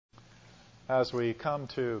As we come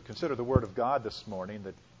to consider the Word of God this morning,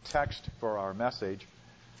 the text for our message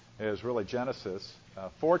is really Genesis,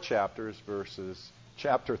 4 chapters, verses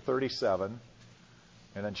chapter 37,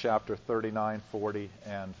 and then chapter 39, 40,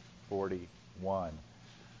 and 41.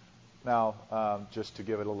 Now, just to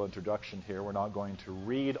give it a little introduction here, we're not going to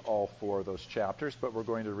read all 4 of those chapters, but we're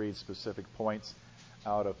going to read specific points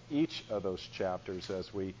out of each of those chapters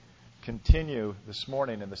as we continue this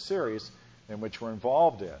morning in the series in which we're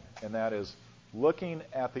involved in, and that is looking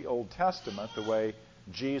at the Old Testament the way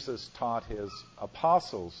Jesus taught his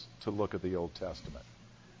apostles to look at the Old Testament.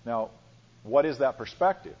 Now, what is that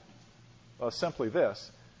perspective? Well, simply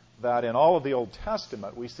this, that in all of the Old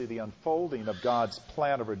Testament we see the unfolding of God's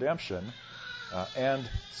plan of redemption and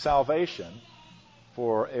salvation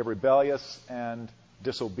for a rebellious and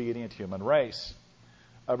disobedient human race.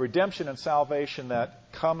 A redemption and salvation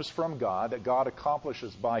that comes from God, that God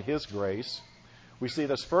accomplishes by His grace. We see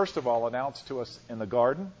this first of all announced to us in the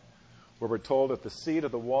garden, where we're told that the seed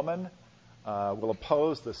of the woman will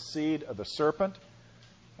oppose the seed of the serpent,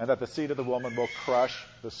 and that the seed of the woman will crush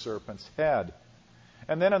the serpent's head.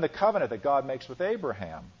 And then in the covenant that God makes with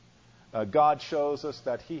Abraham, God shows us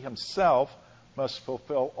that He Himself must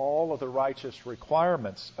fulfill all of the righteous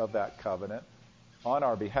requirements of that covenant on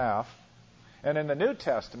our behalf. And in the New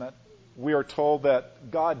Testament, we are told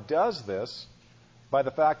that God does this by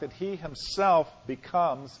the fact that He Himself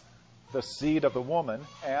becomes the seed of the woman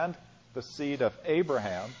and the seed of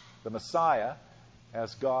Abraham, the Messiah,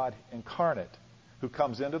 as God incarnate, who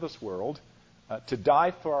comes into this world to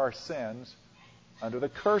die for our sins under the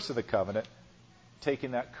curse of the covenant,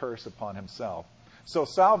 taking that curse upon Himself. So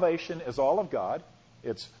salvation is all of God.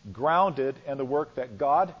 It's grounded in the work that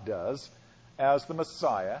God does as the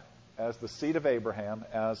Messiah, as the seed of Abraham,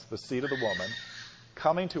 as the seed of the woman,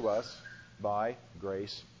 coming to us by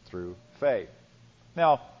grace through faith.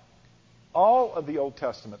 Now, all of the Old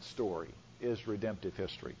Testament story is redemptive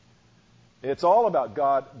history. It's all about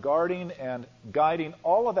God guarding and guiding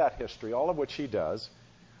all of that history, all of which He does,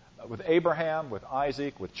 with Abraham, with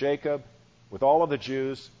Isaac, with Jacob, with all of the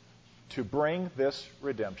Jews, to bring this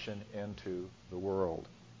redemption into the world.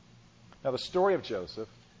 Now, the story of Joseph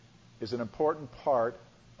is an important part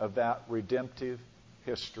of that redemptive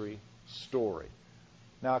history story.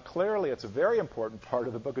 Now, clearly, it's a very important part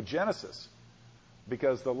of the book of Genesis,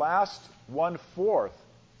 because the last 1/4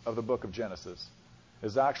 of the book of Genesis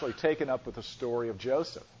is actually taken up with the story of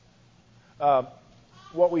Joseph.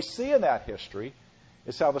 What we see in that history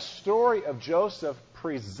is how the story of Joseph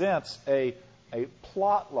presents a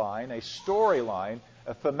plot line, a story line,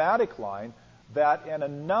 a thematic line that in a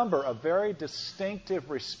number of very distinctive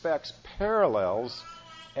respects parallels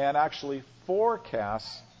and actually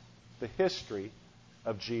forecasts the history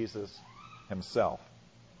of Jesus Himself.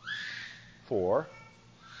 For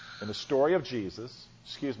in the story of in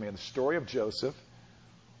the story of Joseph,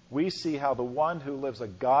 we see how the one who lives a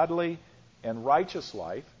godly and righteous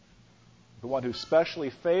life, the one who's specially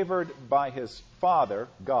favored by his father,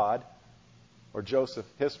 God, or Joseph,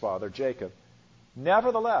 his father, Jacob,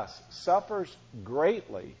 nevertheless suffers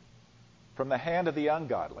greatly from the hand of the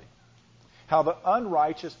ungodly. How the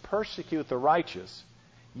unrighteous persecute the righteous,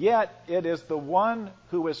 yet it is the one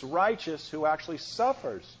who is righteous who actually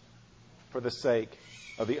suffers for the sake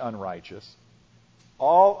of the unrighteous,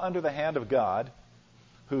 all under the hand of God,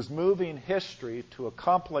 who's moving history to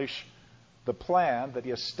accomplish the plan that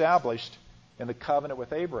He established in the covenant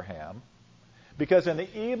with Abraham. Because in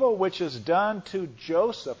the evil which is done to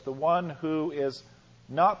Joseph, the one who is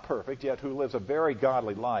not perfect, yet who lives a very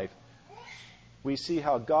godly life, we see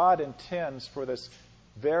how God intends for this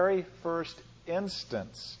very first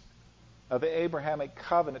instance of the Abrahamic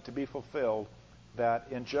covenant to be fulfilled, that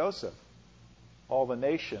in Joseph all the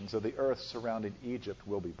nations of the earth surrounding Egypt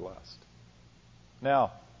will be blessed.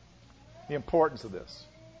 Now, the importance of this.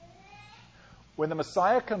 When the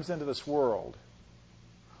Messiah comes into this world,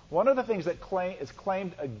 one of the things that is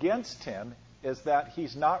claimed against Him is that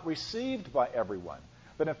He's not received by everyone,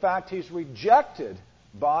 but in fact He's rejected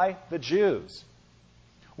by the Jews.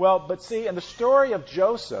 Well, but see, in the story of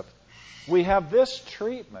Joseph, we have this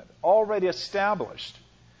treatment already established,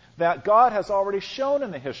 that God has already shown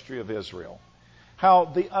in the history of Israel how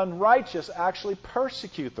the unrighteous actually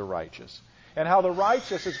persecute the righteous, and how the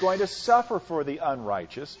righteous is going to suffer for the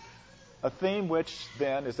unrighteous, a theme which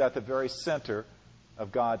then is at the very center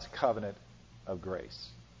of God's covenant of grace.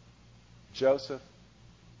 Joseph,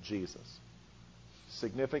 Jesus.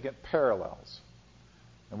 Significant parallels.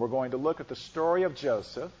 And we're going to look at the story of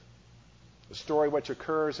Joseph, the story which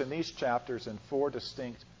occurs in these chapters in 4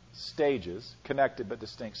 distinct stages, connected but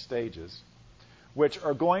distinct stages, which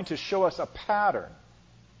are going to show us a pattern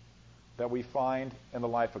that we find in the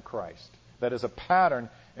life of Christ. That is a pattern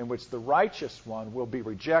in which the righteous one will be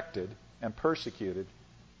rejected and persecuted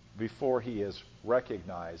before he is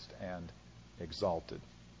recognized and exalted.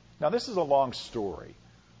 Now, this is a long story,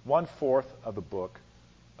 1/4 of the book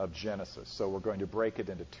of Genesis. So we're going to break it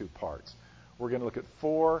into 2 parts. We're going to look at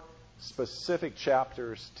 4 specific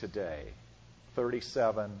chapters today,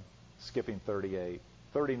 37, skipping 38,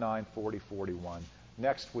 39, 40, 41.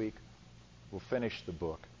 Next week, we'll finish the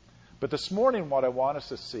book. But this morning, what I want us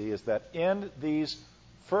to see is that in these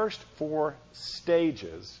first 4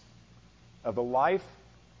 stages of the life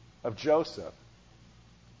of Joseph,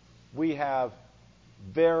 we have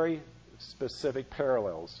very specific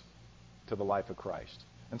parallels to the life of Christ.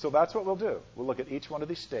 And so that's what we'll do. We'll look at each one of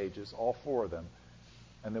these stages, all 4 of them,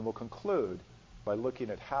 and then we'll conclude by looking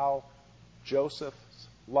at how Joseph's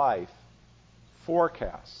life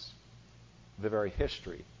forecasts the very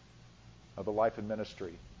history of the life and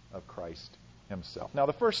ministry of Christ himself. Now,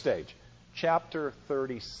 the first stage, chapter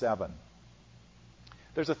 37.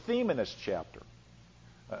 There's a theme in this chapter.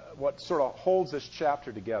 What sort of holds this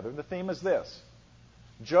chapter together? And the theme is this.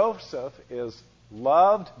 Joseph is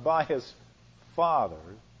loved by his father,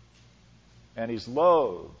 and he's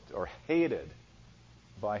loathed or hated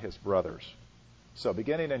by his brothers. So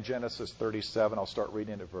beginning in Genesis 37, I'll start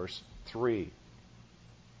reading at verse 3.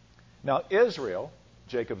 Now Israel,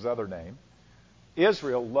 Jacob's other name,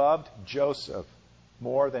 Israel loved Joseph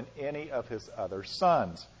more than any of his other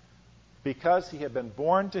sons, because he had been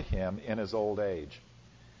born to him in his old age.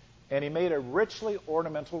 And he made a richly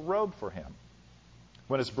ornamental robe for him.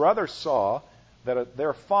 When his brothers saw that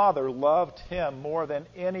their father loved him more than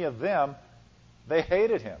any of them, they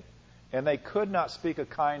hated him, and they could not speak a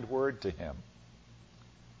kind word to him.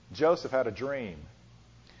 Joseph had a dream,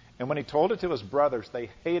 and when he told it to his brothers, they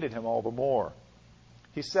hated him all the more.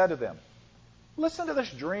 He said to them, "Listen to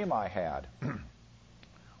this dream I had.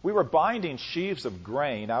 We were binding sheaves of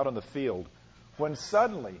grain out in the field, when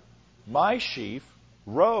suddenly my sheaf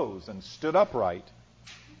rose and stood upright,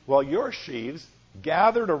 while your sheaves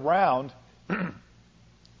gathered around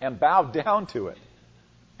and bowed down to it."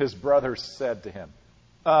 His brothers said to him,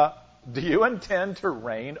 "Do you intend to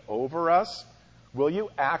reign over us? Will you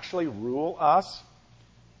actually rule us?"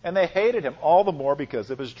 And they hated him all the more because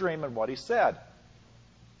of his dream and what he said.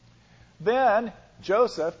 Then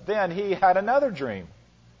Joseph, he had another dream,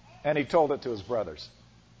 and he told it to his brothers.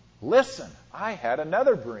 "Listen, I had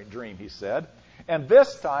another dream," he said, "and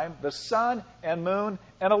this time the sun and moon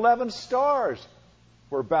and 11 stars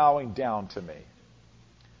were bowing down to me."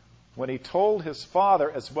 When he told his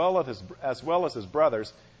father as well as his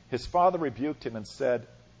brothers, his father rebuked him and said,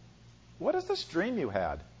 "What is this dream you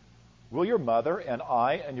had? Will your mother and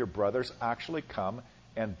I and your brothers actually come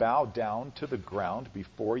and bow down to the ground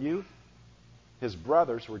before you?" His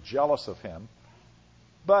brothers were jealous of him,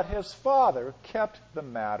 but his father kept the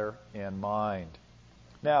matter in mind.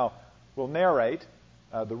 Now, we'll narrate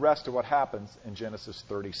the rest of what happens in Genesis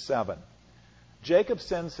 37. Jacob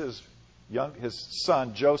sends his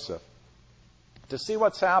son Joseph to see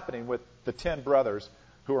what's happening with the 10 brothers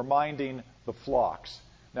who are minding the flocks.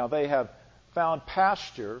 Now, they have found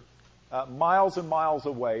pasture miles and miles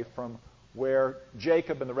away from where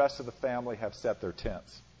Jacob and the rest of the family have set their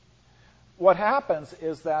tents. What happens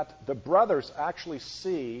is that the brothers actually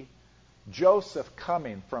see Joseph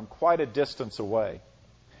coming from quite a distance away.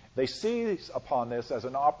 They seize upon this as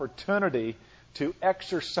an opportunity to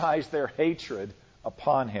exercise their hatred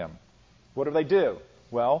upon him. What do?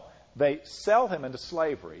 Well, they sell him into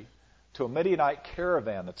slavery to a Midianite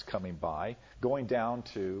caravan that's coming by, going down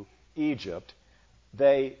to Egypt.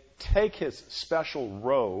 They take his special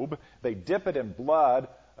robe, they dip it in blood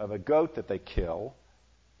of a goat that they kill,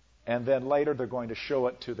 and then later they're going to show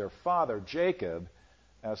it to their father, Jacob,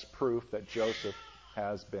 as proof that Joseph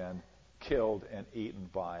has been killed and eaten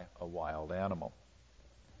by a wild animal.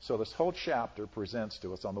 So this whole chapter presents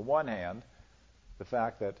to us, on the one hand, the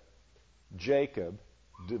fact that Jacob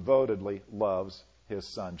devotedly loves his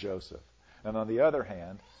son Joseph. And on the other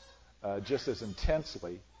hand, just as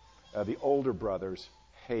intensely, the older brothers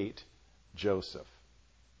hate Joseph.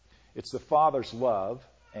 It's the father's love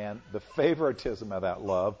and the favoritism of that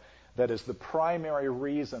love that is the primary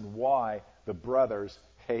reason why the brothers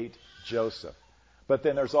hate Joseph. But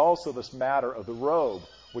then there's also this matter of the robe,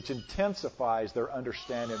 which intensifies their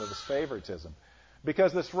understanding of this favoritism.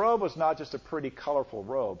 Because this robe was not just a pretty, colorful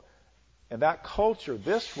robe. In that culture,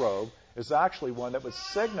 this robe is actually one that would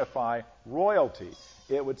signify royalty.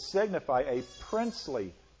 It would signify a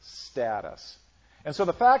princely status. And so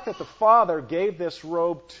the fact that the father gave this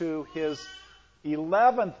robe to his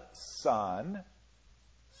 11th son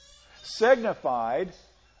signified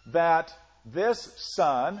that this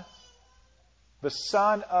son, the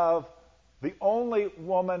son of the only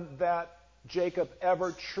woman that Jacob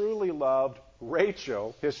ever truly loved,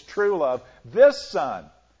 Rachel, his true love, this son,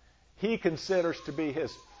 he considers to be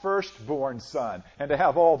his firstborn son and to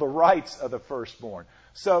have all the rights of the firstborn.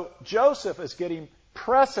 So Joseph is getting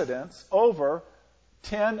precedence over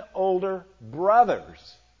 10 older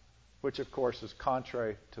brothers, which of course is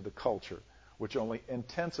contrary to the culture, which only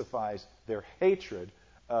intensifies their hatred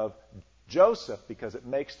of Joseph because it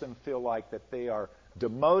makes them feel like that they are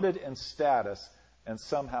demoted in status and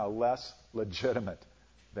somehow less legitimate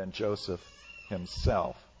than Joseph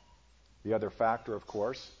himself. The other factor, of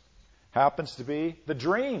course, happens to be the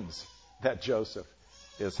dreams that Joseph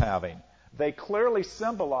is having. They clearly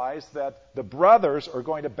symbolize that the brothers are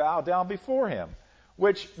going to bow down before him,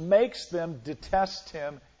 which makes them detest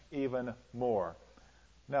him even more.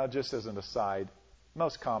 Now, just as an aside,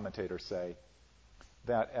 most commentators say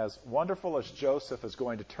that as wonderful as Joseph is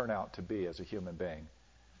going to turn out to be as a human being,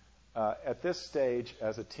 at this stage,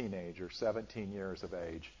 as a teenager, 17 years of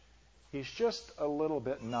age, he's just a little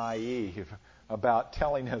bit naive about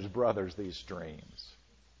telling his brothers these dreams,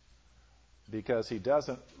 because he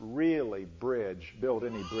doesn't really build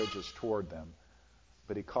any bridges toward them,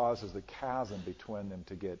 but he causes the chasm between them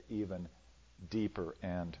to get even deeper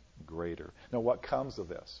and greater. Now, what comes of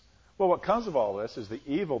this? Well, what comes of all this is the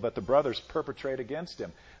evil that the brothers perpetrate against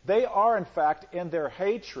him. They are, in fact, in their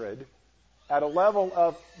hatred at a level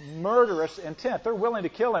of murderous intent. They're willing to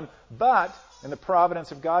kill him, but in the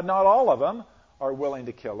providence of God, not all of them are willing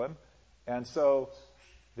to kill him. And so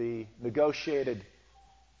the negotiated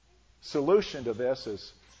solution to this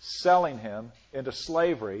is selling him into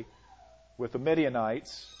slavery with the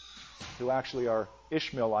Midianites, who actually are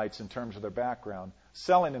Ishmaelites in terms of their background,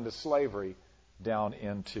 selling into slavery down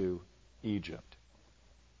into Egypt.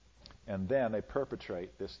 And then they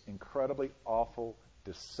perpetrate this incredibly awful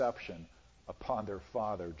deception upon their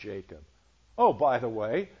father, Jacob. Oh, by the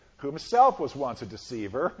way, who himself was once a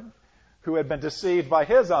deceiver, who had been deceived by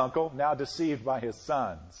his uncle, now deceived by his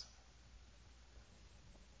sons,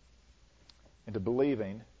 into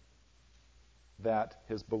believing that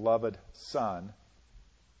his beloved son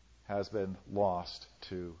has been lost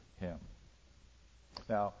to him.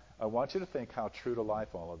 Now, I want you to think how true to life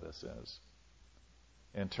all of this is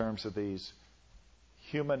in terms of these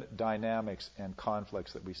human dynamics and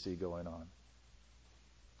conflicts that we see going on.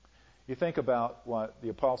 You think about what the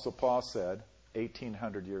Apostle Paul said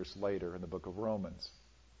 1,800 years later in the book of Romans.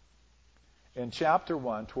 In chapter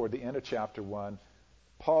 1, toward the end of chapter 1,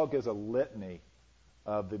 Paul gives a litany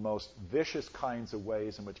of the most vicious kinds of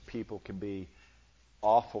ways in which people can be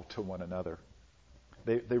awful to one another.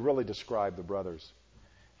 They really describe the brothers.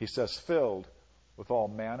 He says, filled with all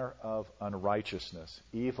manner of unrighteousness,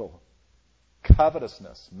 evil,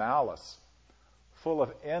 covetousness, malice, full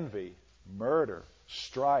of envy, murder,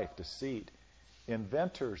 strife, deceit,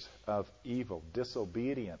 inventors of evil,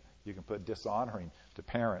 disobedient, you can put dishonoring to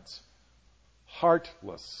parents,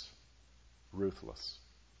 heartless, ruthless.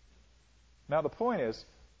 Now the point is,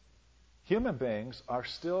 human beings are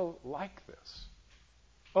still like this.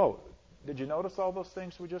 Oh, did you notice all those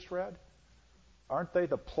things we just read? Aren't they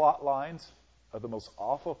the plot lines of the most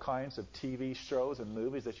awful kinds of TV shows and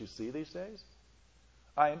movies that you see these days?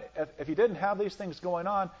 If you didn't have these things going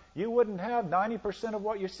on, you wouldn't have 90% of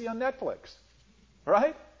what you see on Netflix,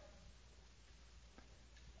 right?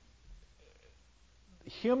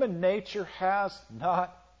 Human nature has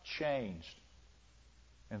not changed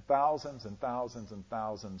in thousands and thousands and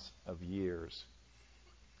thousands of years.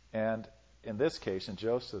 And in this case, in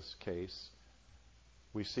Joseph's case,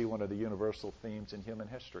 we see one of the universal themes in human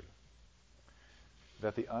history,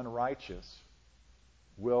 that the unrighteous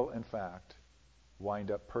will, in fact,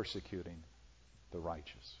 wind up persecuting the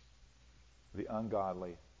righteous. The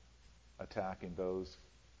ungodly attacking those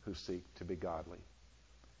who seek to be godly.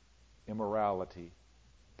 Immorality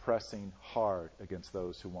pressing hard against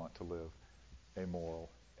those who want to live a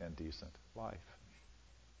moral and decent life.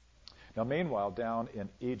 Now, meanwhile, down in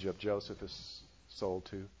Egypt, Joseph is sold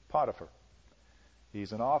to Potiphar.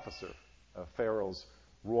 He's an officer of Pharaoh's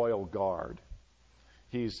royal guard.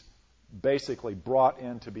 He's basically brought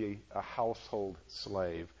in to be a household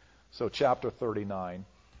slave. So chapter 39,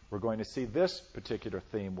 we're going to see this particular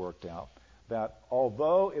theme worked out, that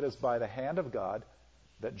although it is by the hand of God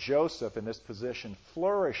that Joseph in this position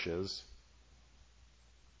flourishes,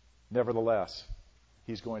 nevertheless,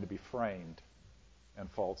 he's going to be framed and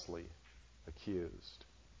falsely accused.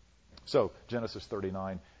 So, Genesis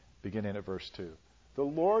 39, beginning at verse 2. The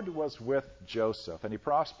Lord was with Joseph, and he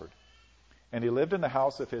prospered. And he lived in the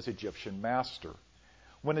house of his Egyptian master.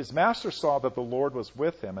 When his master saw that the Lord was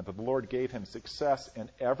with him and that the Lord gave him success in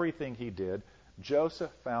everything he did,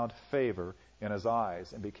 Joseph found favor in his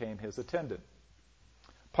eyes and became his attendant.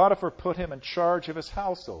 Potiphar put him in charge of his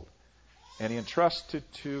household, and he entrusted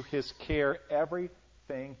to his care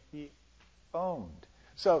everything he owned.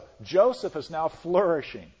 So Joseph is now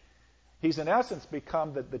flourishing. He's in essence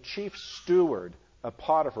become the chief steward of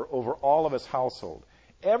Potiphar over all of his household.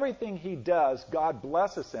 Everything he does, God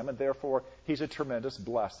blesses him, and therefore he's a tremendous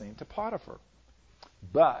blessing to Potiphar.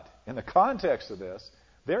 But in the context of this,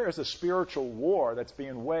 there is a spiritual war that's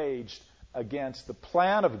being waged against the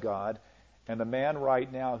plan of God and the man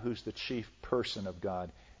right now who's the chief person of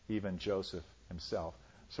God, even Joseph himself.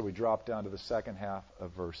 So we drop down to the second half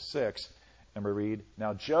of verse 6, and we read,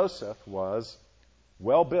 Now Joseph was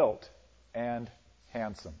well built and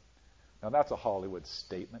handsome. Now that's a Hollywood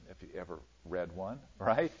statement if you ever read one,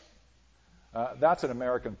 right? That's an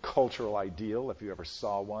American cultural ideal if you ever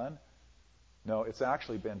saw one. No, it's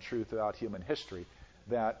actually been true throughout human history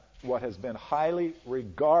that what has been highly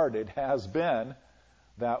regarded has been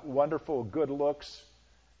that wonderful good looks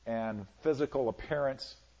and physical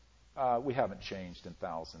appearance. We haven't changed in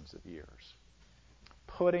thousands of years.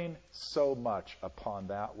 Putting so much upon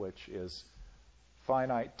that which is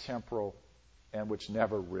finite, temporal, and which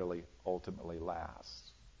never really ultimately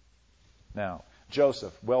lasts. Now,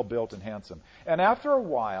 Joseph, well built and handsome. And after a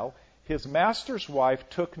while, his master's wife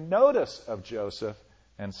took notice of Joseph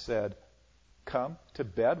and said, Come to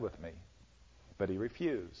bed with me. But he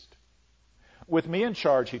refused. With me in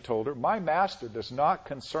charge, he told her, my master does not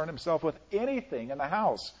concern himself with anything in the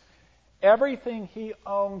house. Everything he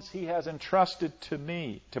owns he has entrusted to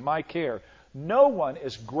me, to my care. No one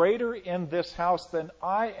is greater in this house than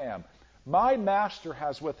I am. My master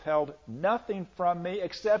has withheld nothing from me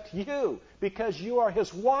except you, because you are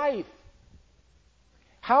his wife.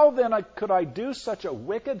 How then could I do such a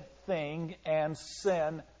wicked thing and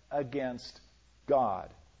sin against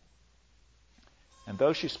God? And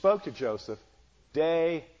though she spoke to Joseph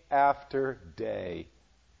day after day,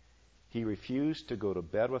 he refused to go to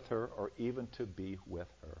bed with her or even to be with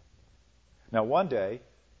her. Now one day,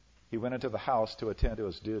 he went into the house to attend to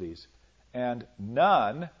his duties, and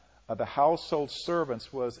none of the household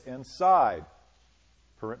servants was inside.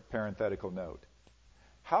 Parenthetical note.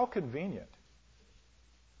 How convenient.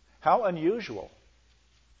 How unusual.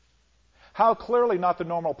 How clearly not the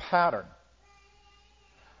normal pattern.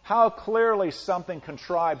 How clearly something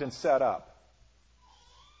contrived and set up.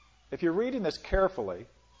 If you're reading this carefully,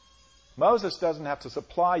 Moses doesn't have to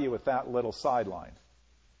supply you with that little sideline.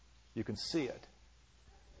 You can see it.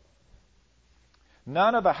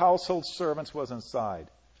 None of the household servants was inside.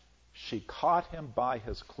 She caught him by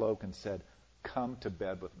his cloak and said, Come to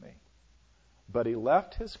bed with me. But he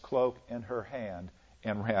left his cloak in her hand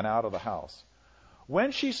and ran out of the house.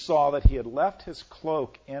 When she saw that he had left his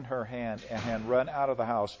cloak in her hand and had run out of the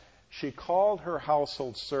house, she called her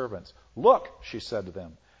household servants. Look, she said to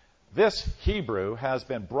them, this Hebrew has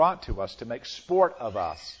been brought to us to make sport of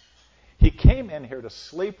us. He came in here to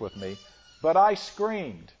sleep with me, but I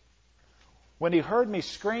screamed. When he heard me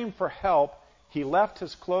scream for help, he left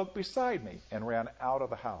his cloak beside me and ran out of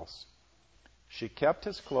the house. She kept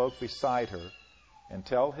his cloak beside her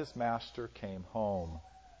until his master came home.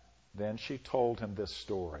 Then she told him this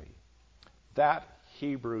story. That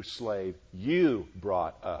Hebrew slave you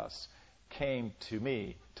brought us came to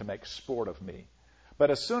me to make sport of me. But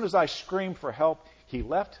as soon as I screamed for help, he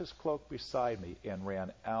left his cloak beside me and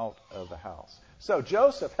ran out of the house. So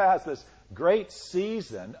Joseph has this great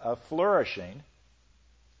season of flourishing.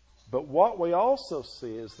 But what we also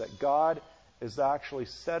see is that God is actually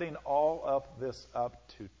setting all of this up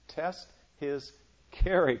to test his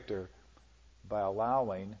character by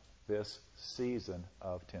allowing this season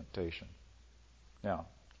of temptation. Now,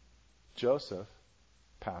 Joseph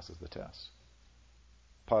passes the test.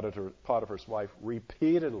 Potiphar's wife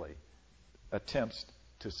repeatedly attempts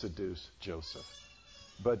to seduce Joseph.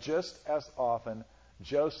 But just as often,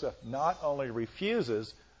 Joseph not only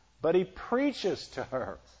refuses, but he preaches to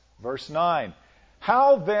her. Verse 9,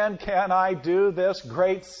 how then can I do this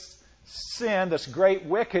great sin, this great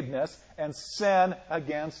wickedness, and sin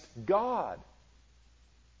against God?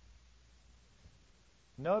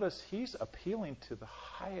 Notice he's appealing to the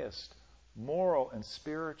highest moral and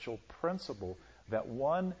spiritual principle that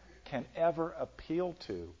one can ever appeal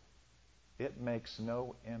to. It makes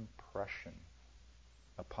no impression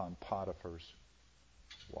upon Potiphar's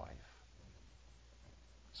wife.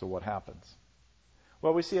 So what happens?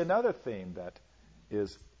 Well, we see another theme that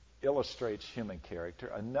illustrates human character,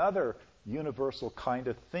 another universal kind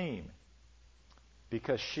of theme.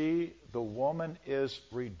 Because the woman is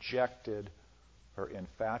rejected her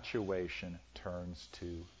infatuation turns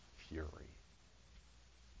to fury.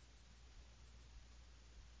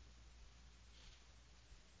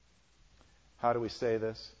 How do we say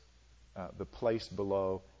this? The place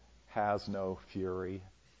below has no fury,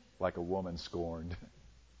 like a woman scorned.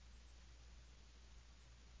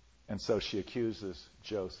 And so she accuses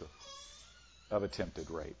Joseph of attempted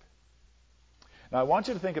rape. Now, I want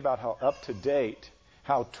you to think about how up to date,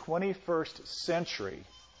 how 21st century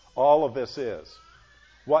all of this is.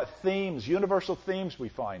 What themes, universal themes we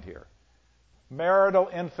find here. Marital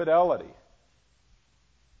infidelity.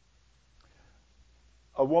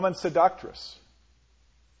 A woman seductress.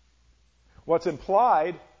 What's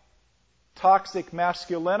implied? Toxic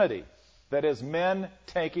masculinity. That is, men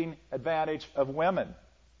taking advantage of women.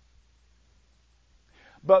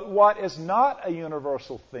 But what is not a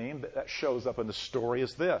universal theme that shows up in the story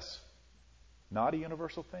is this. Not a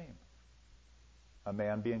universal theme. A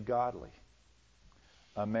man being godly.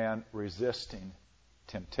 A man resisting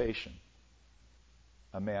temptation.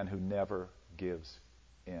 A man who never gives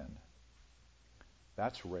in.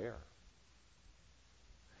 That's rare.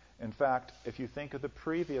 In fact, if you think of the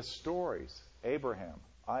previous stories, Abraham,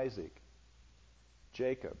 Isaac,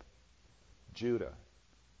 Jacob, Judah,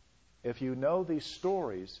 if you know these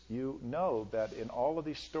stories, you know that in all of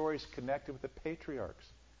these stories connected with the patriarchs,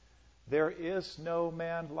 there is no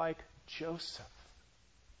man like Joseph.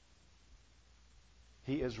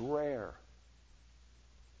 He is rare.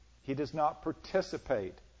 He does not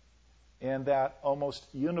participate in that almost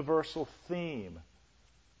universal theme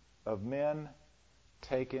of men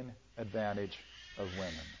taking advantage of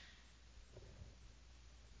women.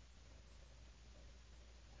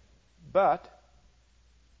 But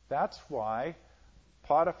that's why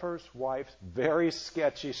Potiphar's wife's very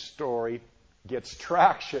sketchy story gets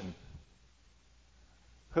traction.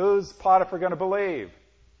 Who's Potiphar going to believe?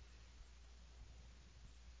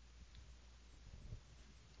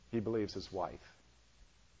 He believes his wife.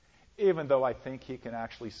 Even though I think he can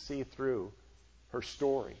actually see through her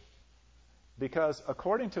story. Because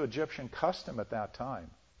according to Egyptian custom at that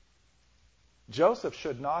time, Joseph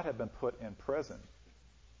should not have been put in prison.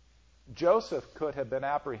 Joseph could have been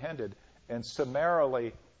apprehended and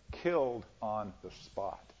summarily killed on the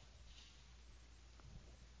spot.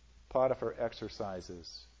 Potiphar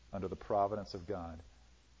exercises, under the providence of God,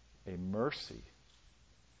 a mercy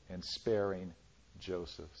in sparing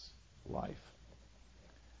Joseph's life.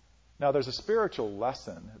 Now, there's a spiritual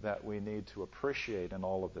lesson that we need to appreciate in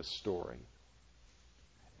all of this story.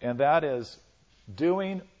 And that is,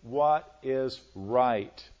 doing what is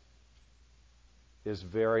right is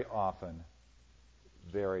very often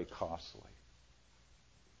very costly.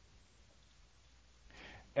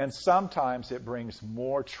 And sometimes it brings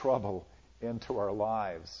more trouble into our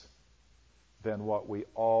lives than what we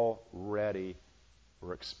already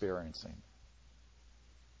were experiencing.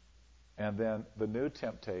 And then the new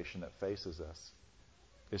temptation that faces us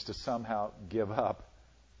is to somehow give up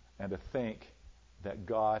and to think that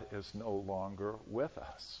God is no longer with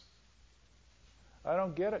us. I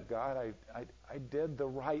don't get it, God. I did the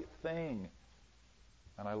right thing,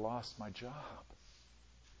 and I lost my job.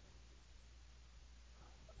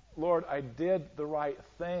 Lord, I did the right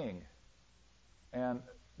thing, and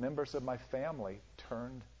members of my family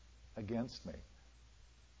turned against me.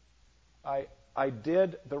 I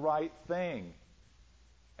did the right thing,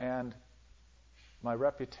 and my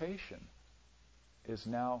reputation is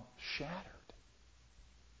now shattered.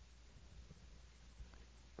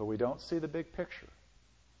 But we don't see the big picture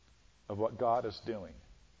of what God is doing.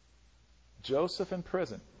 Joseph in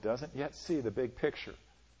prison doesn't yet see the big picture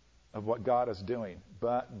of what God is doing,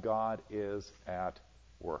 but God is at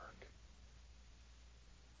work.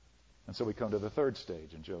 And so we come to the third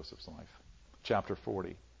stage in Joseph's life, chapter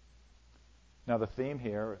 40. Now the theme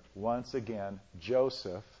here, once again,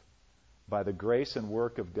 Joseph, by the grace and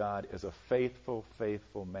work of God, is a faithful,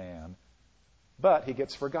 faithful man, but he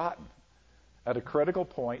gets forgotten. At a critical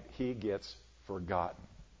point, he gets forgotten.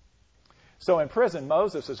 So in prison,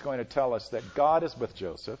 Moses is going to tell us that God is with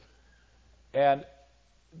Joseph, and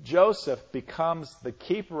Joseph becomes the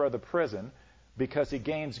keeper of the prison because he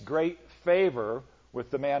gains great favor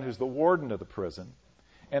with the man who's the warden of the prison.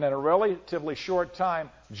 And in a relatively short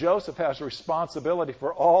time, Joseph has responsibility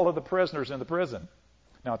for all of the prisoners in the prison.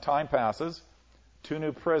 Now, time passes. 2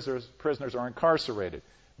 new prisoners are incarcerated.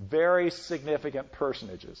 Very significant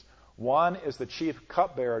personages. One is the chief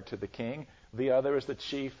cupbearer to the king. The other is the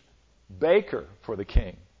chief baker for the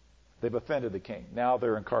king. They've offended the king. Now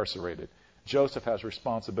they're incarcerated. Joseph has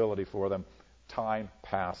responsibility for them. Time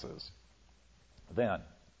passes. Then,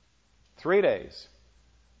 3 days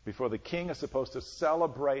before the king is supposed to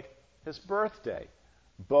celebrate his birthday.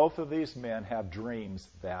 Both of these men have dreams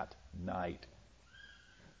that night,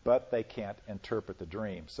 but they can't interpret the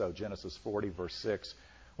dream. So Genesis 40, verse 6,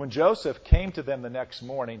 when Joseph came to them the next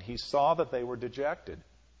morning, he saw that they were dejected.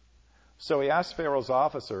 So he asked Pharaoh's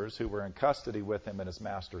officers, who were in custody with him in his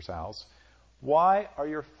master's house, "Why are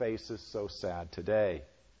your faces so sad today?"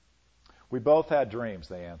 "We both had dreams,"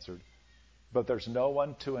 they answered, "but there's no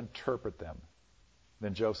one to interpret them."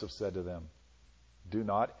 Then Joseph said to them, "Do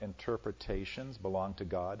not interpretations belong to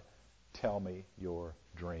God? Tell me your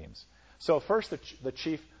dreams." So first the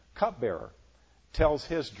chief cupbearer tells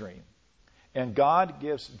his dream, and God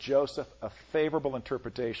gives Joseph a favorable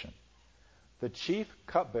interpretation. The chief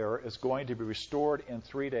cupbearer is going to be restored in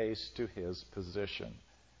 3 days to his position.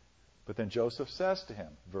 But then Joseph says to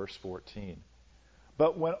him, verse 14,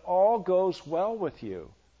 "But when all goes well with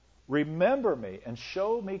you, remember me and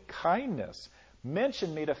show me kindness.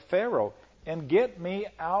 Mention me to Pharaoh and get me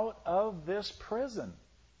out of this prison."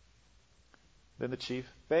 Then the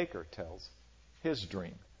chief baker tells his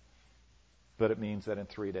dream. But it means that in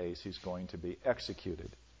 3 days he's going to be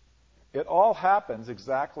executed. It all happens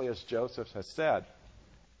exactly as Joseph has said.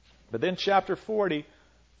 But then chapter 40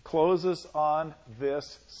 closes on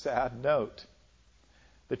this sad note.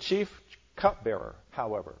 The chief cupbearer,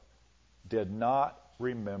 however, did not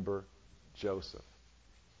remember Joseph.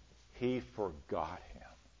 He forgot him.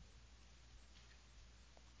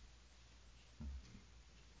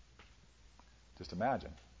 Just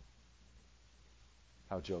imagine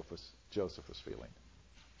how Joseph was feeling.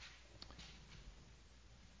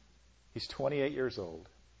 He's 28 years old.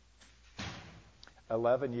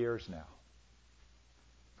 11 years now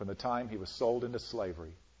from the time he was sold into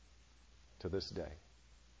slavery to this day.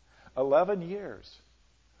 11 years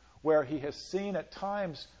where he has seen at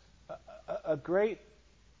times a great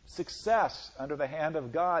success under the hand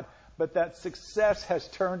of God, but that success has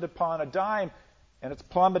turned upon a dime and it's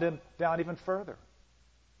plummeted down even further.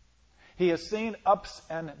 He has seen ups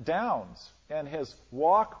and downs in his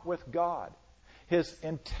walk with God. His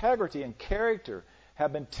integrity and character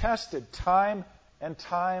have been tested time and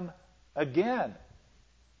time again.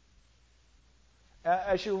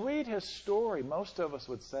 As you read his story, most of us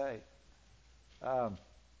would say, how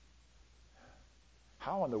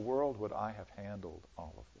in the world would I have handled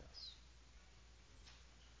all of this?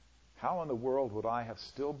 How in the world would I have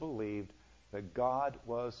still believed that God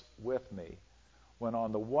was with me, when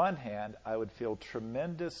on the one hand I would feel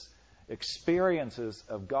tremendous experiences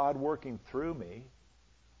of God working through me,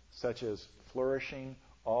 such as flourishing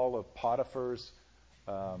all of Potiphar's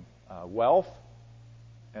wealth,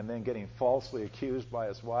 and then getting falsely accused by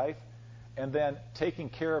his wife, and then taking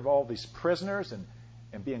care of all these prisoners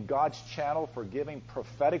and being God's channel for giving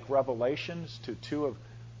prophetic revelations to 2 of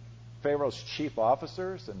Pharaoh's chief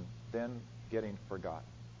officers, and then getting forgotten.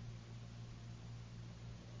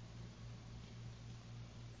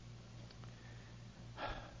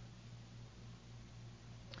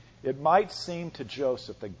 It might seem to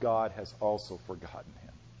Joseph that God has also forgotten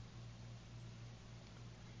him.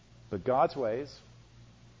 But God's ways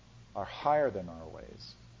are higher than our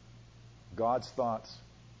ways. God's thoughts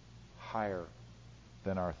higher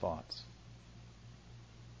than our thoughts.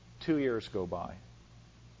 2 years go by.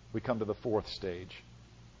 We come to the 4th stage.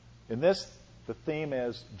 In this, the theme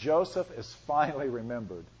is Joseph is finally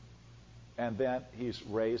remembered, and then he's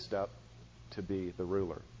raised up to be the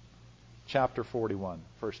ruler. Chapter 41,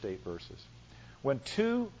 first 8 verses. When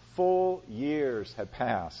 2 full years had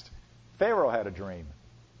passed, Pharaoh had a dream.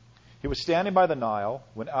 He was standing by the Nile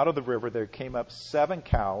when out of the river there came up 7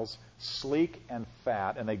 cows, sleek and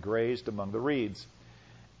fat, and they grazed among the reeds.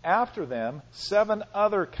 After them, 7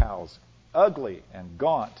 other cows, ugly and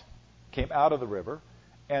gaunt, came out of the river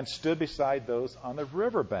and stood beside those on the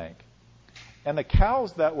riverbank. And the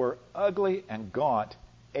cows that were ugly and gaunt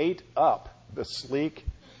ate up the sleek,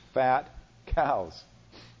 fat cows.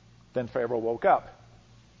 Then Pharaoh woke up.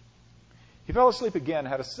 He fell asleep again,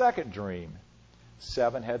 had a second dream.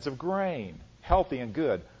 7 heads of grain, healthy and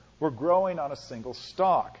good, were growing on a single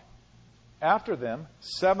stalk. After them,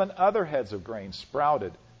 7 other heads of grain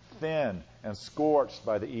sprouted, thin and scorched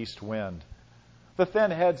by the east wind. The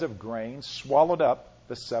thin heads of grain swallowed up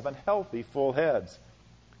the 7 healthy, full heads.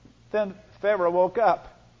 Then Pharaoh woke up.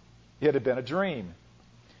 It had been a dream.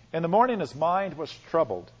 In the morning his mind was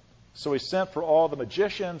troubled, so he sent for all the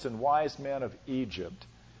magicians and wise men of Egypt.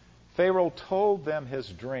 Pharaoh told them his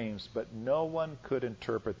dreams, but no one could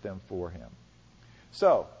interpret them for him.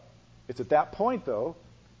 So, it's at that point, though,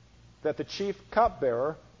 that the chief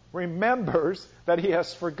cupbearer remembers that he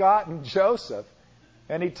has forgotten Joseph,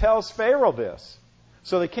 and he tells Pharaoh this.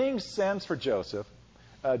 So the king sends for Joseph,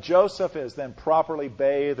 Joseph is then properly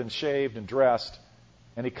bathed and shaved and dressed,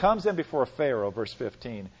 and he comes in before Pharaoh, verse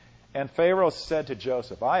 15. And Pharaoh said to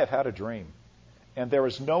Joseph, I have had a dream, and there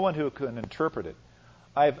is no one who can interpret it.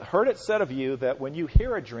 I have heard it said of you that when you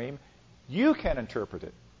hear a dream, you can interpret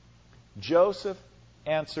it. Joseph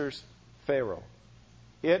answers Pharaoh,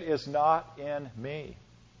 it is not in me.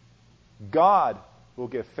 God will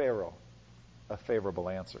give Pharaoh a favorable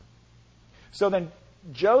answer. So then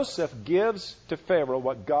Joseph gives to Pharaoh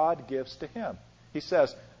what God gives to him. He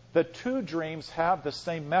says, the two dreams have the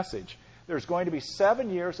same message. There's going to be 7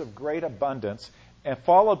 years of great abundance and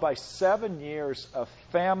followed by 7 years of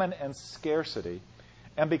famine and scarcity.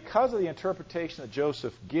 And because of the interpretation that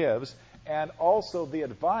Joseph gives and also the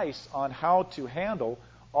advice on how to handle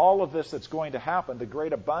all of this that's going to happen, the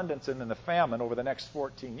great abundance and then the famine over the next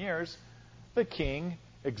 14 years, the king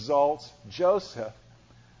exalts Joseph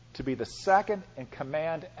to be the second in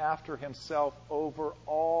command after himself over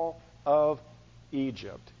all of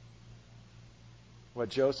Egypt. What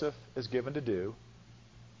Joseph is given to do,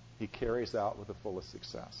 he carries out with the fullest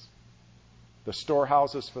success. The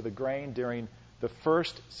storehouses for the grain during the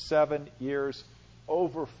first 7 years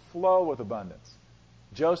overflow with abundance.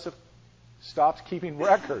 Joseph stops keeping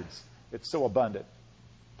records. It's so abundant.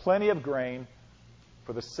 Plenty of grain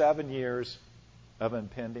for the 7 years of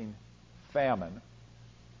impending famine.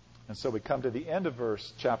 And so we come to the end of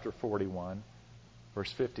chapter 41,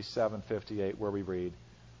 verse 57, 58, where we read,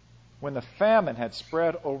 when the famine had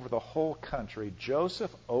spread over the whole country,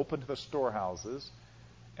 Joseph opened the storehouses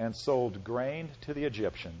and sold grain to the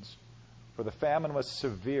Egyptians, for the famine was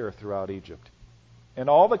severe throughout Egypt. And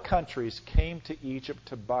all the countries came to Egypt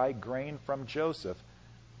to buy grain from Joseph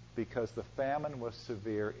because the famine was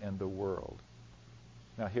severe in the world.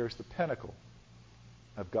 Now here's the pinnacle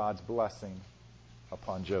of God's blessing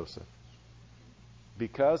upon Joseph.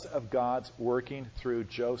 Because of God's working through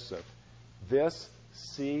Joseph, this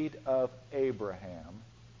seed of Abraham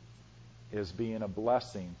is being a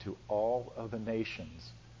blessing to all of the nations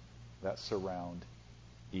that surround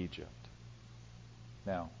Egypt.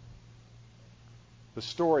 Now, the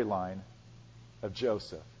storyline of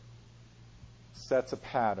Joseph sets a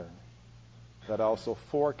pattern that also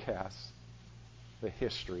forecasts the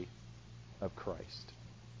history of Christ.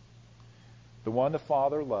 The one the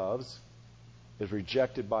Father loves is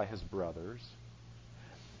rejected by his brothers.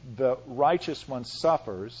 The righteous one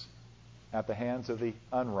suffers at the hands of the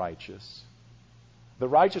unrighteous. The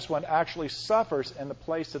righteous one actually suffers in the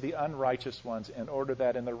place of the unrighteous ones in order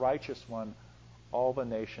that in the righteous one all the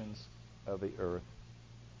nations of the earth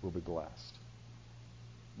will be blessed.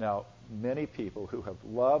 Now, many people who have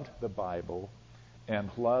loved the Bible and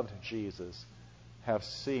loved Jesus have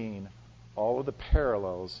seen all of the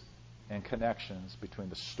parallels and connections between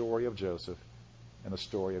the story of Joseph and the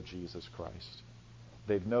story of Jesus Christ.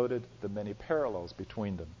 They've noted the many parallels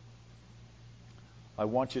between them. I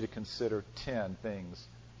want you to consider 10 things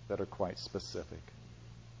that are quite specific.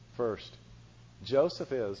 First,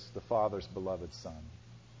 Joseph is the Father's beloved son.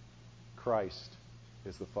 Christ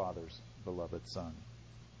is the Father's beloved son.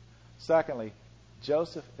 Secondly,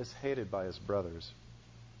 Joseph is hated by his brothers.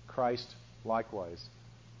 Christ, likewise,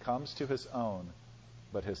 comes to his own,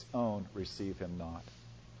 but his own receive him not.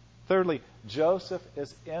 Thirdly, Joseph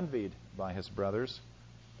is envied by his brothers.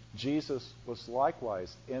 Jesus was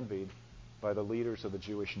likewise envied by the leaders of the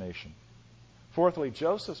Jewish nation. Fourthly,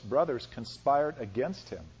 Joseph's brothers conspired against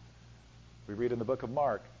him. We read in the book of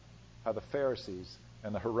Mark how the Pharisees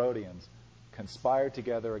and the Herodians conspired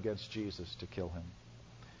together against Jesus to kill him.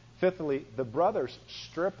 Fifthly, the brothers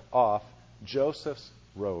strip off Joseph's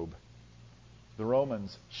robe. The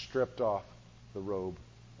Romans stripped off the robe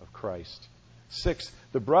of Christ. Sixth,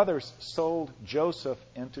 the brothers sold Joseph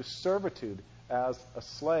into servitude as a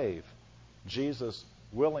slave. Jesus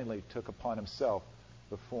willingly took upon himself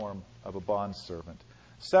the form of a bondservant.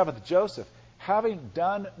 Seventh, Joseph, having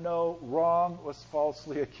done no wrong, was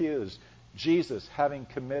falsely accused. Jesus, having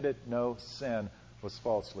committed no sin, was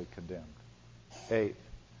falsely condemned. Eighth,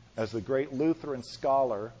 as the great Lutheran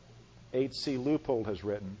scholar H.C. Leupold has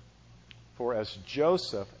written, for as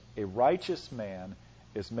Joseph, a righteous man,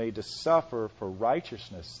 is made to suffer for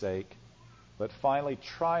righteousness' sake, but finally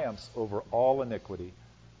triumphs over all iniquity,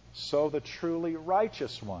 so the truly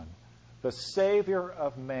righteous one, the Savior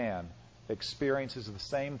of man, experiences the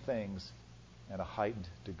same things in a heightened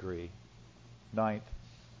degree. Ninth,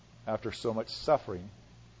 after so much suffering,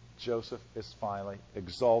 Joseph is finally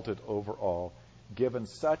exalted over all, given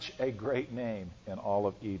such a great name in all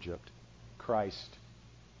of Egypt. Christ,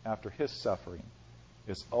 after his suffering,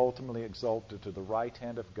 is ultimately exalted to the right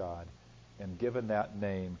hand of God and given that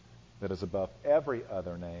name that is above every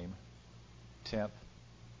other name. 10th,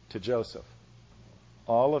 to Joseph,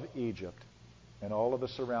 all of Egypt and all of the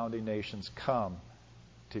surrounding nations come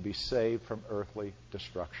to be saved from earthly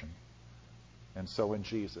destruction. And so in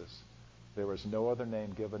Jesus, there is no other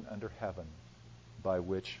name given under heaven by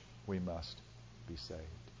which we must be saved.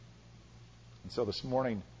 And so this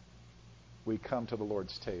morning, we come to the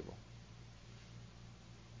Lord's table.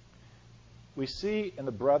 We see in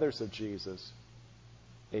the brothers of Jesus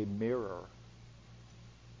a mirror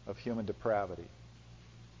of human depravity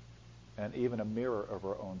and even a mirror of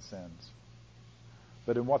our own sins.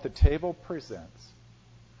 But in what the table presents,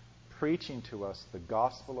 preaching to us the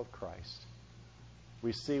gospel of Christ,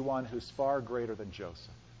 we see one who's far greater than Joseph,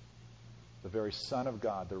 the very Son of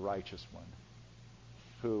God, the righteous one,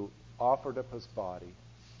 who offered up his body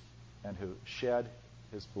and who shed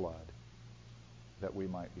his blood that we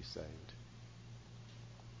might be saved.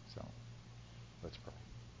 So, let's pray.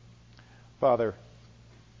 Father,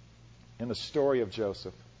 in the story of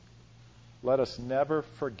Joseph, let us never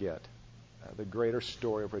forget the greater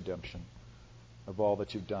story of redemption of all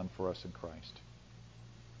that you've done for us in Christ.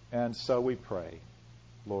 And so we pray,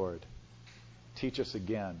 Lord, teach us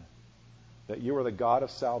again that you are the God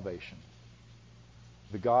of salvation,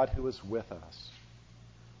 the God who is with us,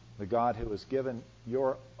 the God who has given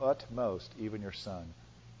your utmost, even your Son,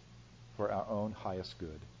 for our own highest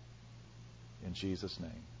good. In Jesus'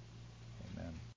 name, amen.